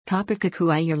Kapikacchu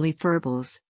Ayurleaf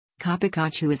Herbals.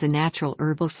 Kapikacchu is a natural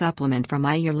herbal supplement from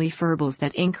Ayurleaf Herbals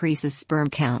that increases sperm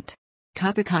count.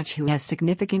 Kapikacchu has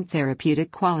significant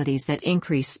therapeutic qualities that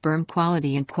increase sperm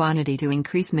quality and quantity to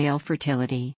increase male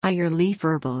fertility. Ayurleaf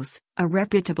Herbals, a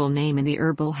reputable name in the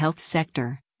herbal health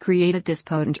sector, created this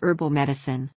potent herbal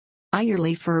medicine.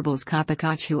 Ayurleaf Herbals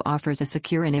Kapikacchu offers a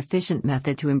secure and efficient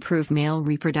method to improve male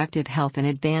reproductive health and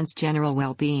advance general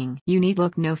well-being. You need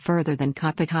look no further than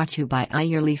Kapikacchu by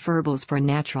Ayurleaf Herbals for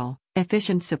natural,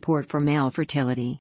 efficient support for male fertility.